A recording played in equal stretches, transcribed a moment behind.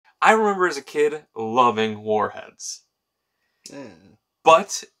I remember as a kid loving Warheads. Yeah.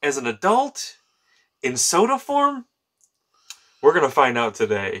 But as an adult, in soda form, we're going to find out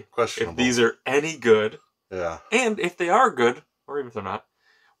today if these are any good. Yeah. And if they are good, or even if they're not,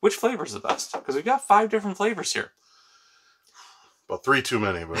 which flavor is the best? Because we've got 5 different flavors here. About 3 too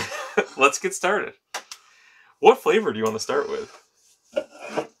many, but... Let's get started. What flavor do you want to start with?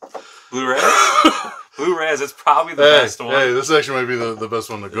 Blue Raz? Blue Raz, it's probably the best one. Hey, this actually might be the best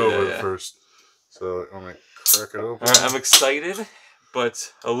one to go with first. So, I'm going to crack it open. All right, I'm excited,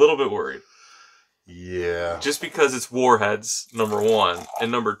 but a little bit worried. Yeah. Just because it's Warheads, number 1,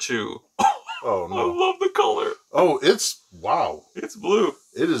 and number 2. Oh, no. I love the color. Oh, it's... Wow. It's blue.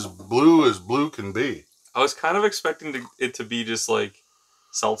 It is blue as blue can be. I was kind of expecting it to be just like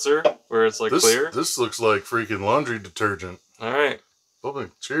seltzer, where it's like clear. This looks like freaking laundry detergent. All right. Oh,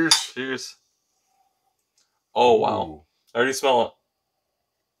 cheers. Cheers. Oh, wow. Ooh. I already smell it.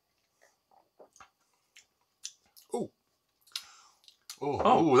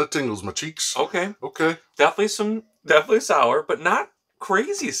 Oh, that tingles my cheeks. Okay. Okay. Definitely sour, but not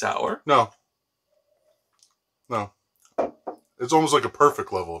crazy sour. No. No. It's almost like a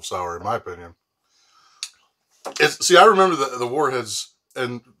perfect level of sour, in my opinion. See, I remember the Warheads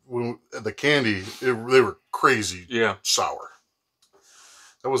and the candy, they were crazy sour.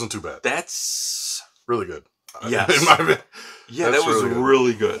 That wasn't too bad. That's... really good. Yes. In my opinion. Yeah, that was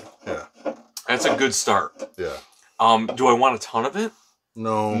really good. Yeah. That's a good start. Yeah. Do I want a ton of it?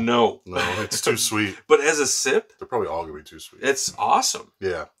 No. No. No, it's too sweet. But as a sip... they're probably all going to be too sweet. It's awesome.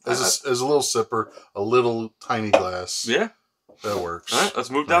 Yeah. As a little sipper, a little tiny glass. Yeah. That works. All right, let's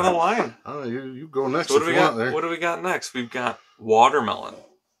move down the line. Oh, you go next. So what do we got next? We've got watermelon.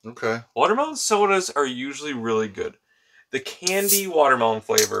 Okay. Watermelon sodas are usually really good. The candy watermelon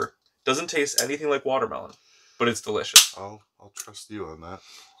flavor doesn't taste anything like watermelon, but it's delicious. I'll trust you on that.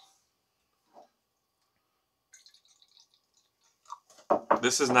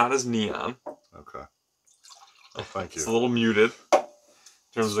 This is not as neon. Okay. Oh, thank you. It's a little muted in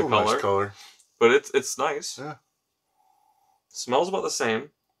terms of the color. Nice color. But it's nice. Yeah. Smells about the same.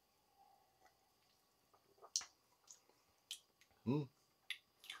 Mm.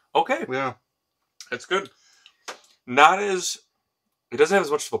 Okay. Yeah. It's good. It doesn't have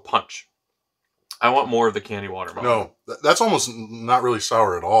as much of a punch. I want more of the candy watermelon. No, that's almost not really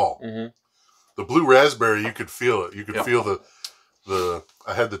sour at all. Mm-hmm. The blue raspberry, you could feel it. You could feel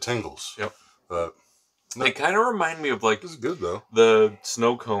I had the tingles. Yep. But no, they kind of remind me of like... this is good though. The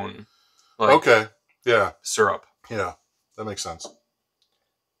snow cone. Like, okay. Yeah. Syrup. Yeah. That makes sense.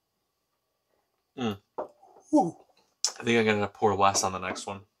 Mm. Woo. I think I'm going to pour less on the next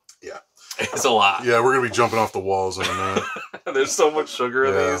one. Yeah. It's a lot. Yeah, we're going to be jumping off the walls in a minute. There's so much sugar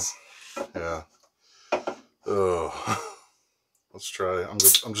in these. Yeah. Oh. Let's try. I'm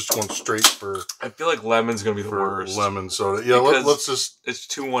just going straight for... I feel like lemon's going to be the worst. Lemon soda. Yeah, let's just... It's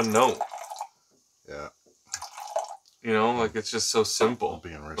 2-1 no. Yeah. You know, like it's just so simple. I'm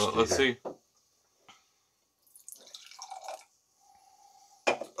being risky. But let's see.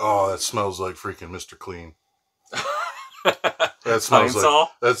 Oh, that smells like freaking Mr. Clean. That smells Pine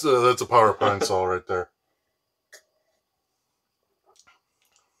Sol? That's a Power Pine Sol right there.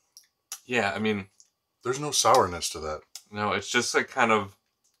 Yeah, I mean... there's no sourness to that. No, it's just like kind of...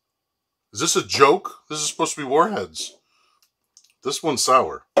 Is this a joke? This is supposed to be Warheads. This one's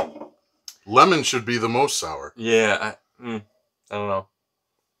sour. Lemon should be the most sour. Yeah, I don't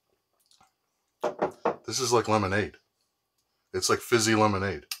know. This is like lemonade. It's like fizzy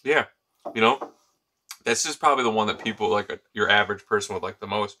lemonade. Yeah, you know, this is probably the one that people like your average person would like the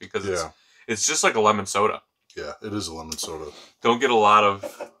most because it's just like a lemon soda. Yeah, it is a lemon soda. Don't get a lot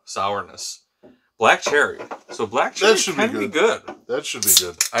of sourness. Black cherry. So black cherry can be good. That should be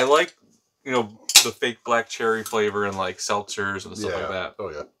good. I like, you know, the fake black cherry flavor in like seltzers and stuff like that. Oh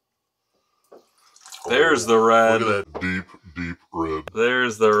yeah. There's the red. Look at that deep, deep red.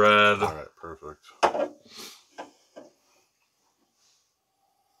 There's the red. All right, perfect.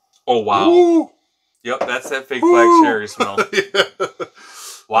 Oh, wow. Ooh. Yep, that's that fake black cherry smell. Yeah.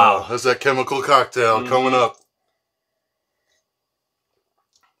 Wow. That's that chemical cocktail coming up.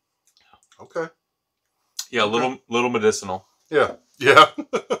 Okay. Yeah, little medicinal. Yeah. Yeah.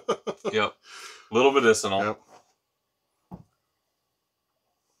 Yep. Little medicinal. Yep.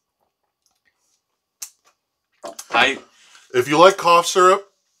 If you like cough syrup.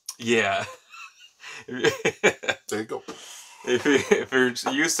 Yeah. There you go. If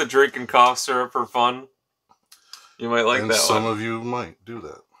you're used to drinking cough syrup for fun, you might like that one. Some of you might do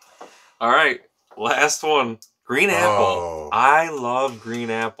that. All right. Last one. Green apple. Oh. I love green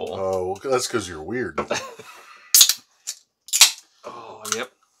apple. Oh, well, that's because you're weird. Oh,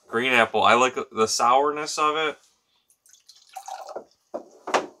 yep. green apple. I like the sourness of it.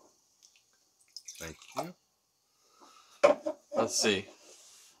 Thank you. Let's see.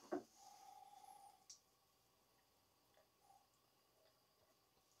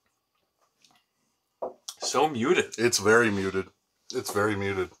 So muted. It's very muted. It's very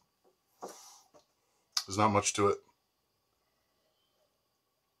muted. There's not much to it.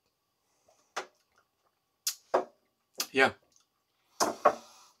 Yeah.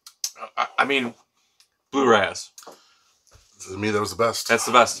 I mean, Blue Raz. To me, that was the best. That's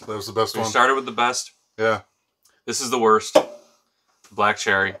the best. That was the best one. We started with the best. Yeah. This is the worst. Black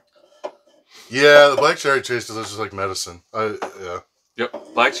cherry. Yeah, the black cherry taste is just like medicine. Yeah.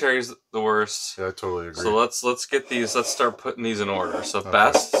 Yep. Black cherry is the worst. Yeah, I totally agree. So let's get these. Let's start putting these in order. So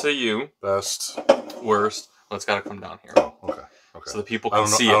best to you. Best. Worst. Let's gotta come down here. Oh, okay. Okay. So the people can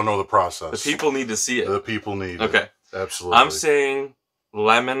see it. I don't know the process. The people need to see it. The people need okay. it. Absolutely. I'm saying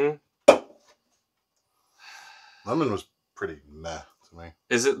lemon. Lemon was pretty meh to me.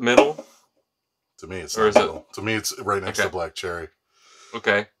 Is it middle? To me, it's or not middle. To me, it's right next to black cherry.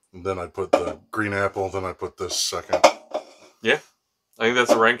 Okay. And then I put the green apple. Then I put this second. Yeah. I think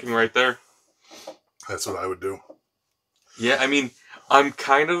that's a ranking right there. That's what I would do. Yeah, I mean, I'm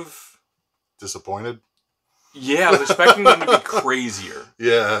kind of... disappointed? Yeah, I was expecting them to be crazier.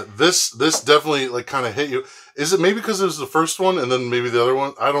 Yeah, this definitely like kind of hit you. Is it maybe because it was the first one and then maybe the other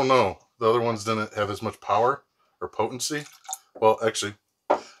one? I don't know. The other ones didn't have as much power or potency. Well, actually,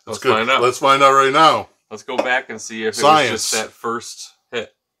 let's find out. Let's find out right now. Let's go back and see if it was just that first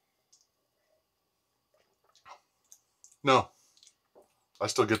hit. No. I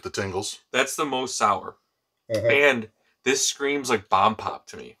still get the tingles. That's the most sour. And this screams like bomb pop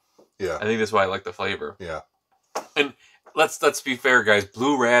to me. Yeah. I think that's why I like the flavor. Yeah. And let's be fair, guys.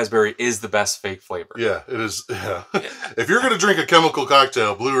 Blue raspberry is the best fake flavor. Yeah, it is. Yeah. If you're going to drink a chemical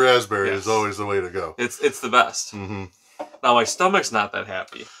cocktail, blue raspberry is always the way to go. It's the best. Mm-hmm. Now, my stomach's not that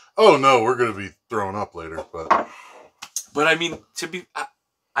happy. Oh, no. We're going to be throwing up later. But I mean,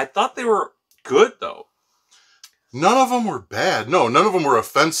 I thought they were good, though. None of them were bad. No, none of them were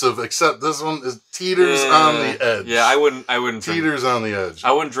offensive, except this one is teeters on the edge. Yeah, I wouldn't teeters on the edge.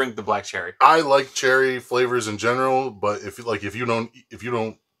 I wouldn't drink the black cherry. I like cherry flavors in general, but if you're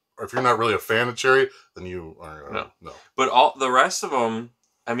not really a fan of cherry, then you are no. But all the rest of them,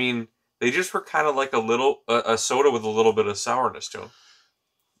 I mean, they just were kind of like a soda with a little bit of sourness to them,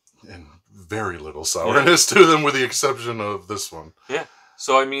 and very little sourness to them, with the exception of this one. Yeah.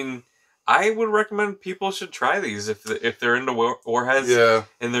 So I mean, I would recommend people should try these if they're into Warheads. Yeah.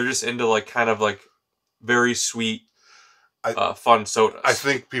 And they're just into like kind of like very sweet, fun sodas. I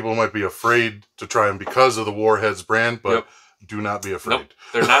think people might be afraid to try them because of the Warheads brand, but do not be afraid. Nope,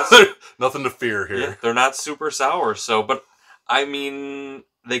 they're not. Nothing to fear here. Yeah, they're not super sour. So, but I mean,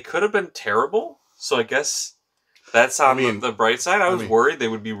 they could have been terrible. So I guess that's on the bright side. I was worried they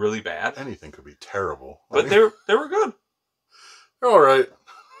would be really bad. Anything could be terrible. But they were good. They're all right.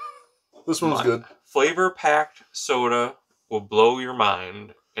 This one was good. Flavor-packed soda will blow your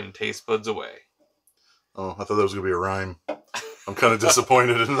mind and taste buds away. Oh, I thought that was going to be a rhyme. I'm kind of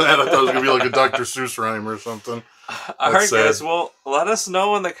disappointed in that. I thought it was going to be like a Dr. Seuss rhyme or something. All right, guys. Well, let us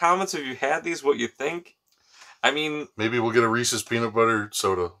know in the comments if you had these, what you think. I mean... maybe we'll get a Reese's peanut butter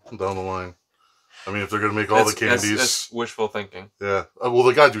soda down the line. I mean, if they're going to make all the candies. That's wishful thinking. Yeah. Well,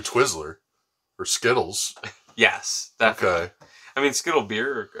 they got to do Twizzler or Skittles. Yes, definitely. Okay. I mean, Skittle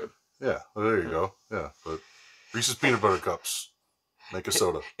beer are good. Yeah, well, there you go. Yeah, but Reese's peanut butter cups make a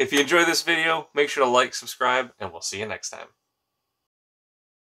soda. If you enjoyed this video, make sure to like, subscribe, and we'll see you next time.